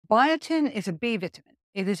Biotin is a B vitamin.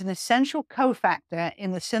 It is an essential cofactor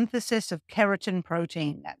in the synthesis of keratin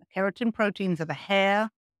protein. Now, the keratin proteins are the hair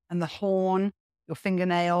and the horn, your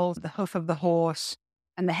fingernails, the hoof of the horse,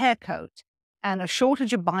 and the hair coat. And a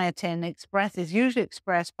shortage of biotin is usually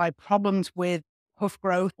expressed by problems with hoof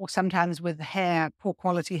growth or sometimes with hair, poor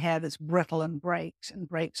quality hair that's brittle and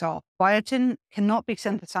breaks off. Biotin cannot be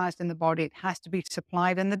synthesized in the body. It has to be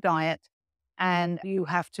supplied in the diet, and you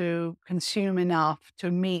have to consume enough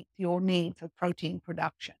to meet your need for protein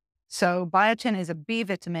production. So biotin is a B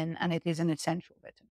vitamin and it is an essential vitamin.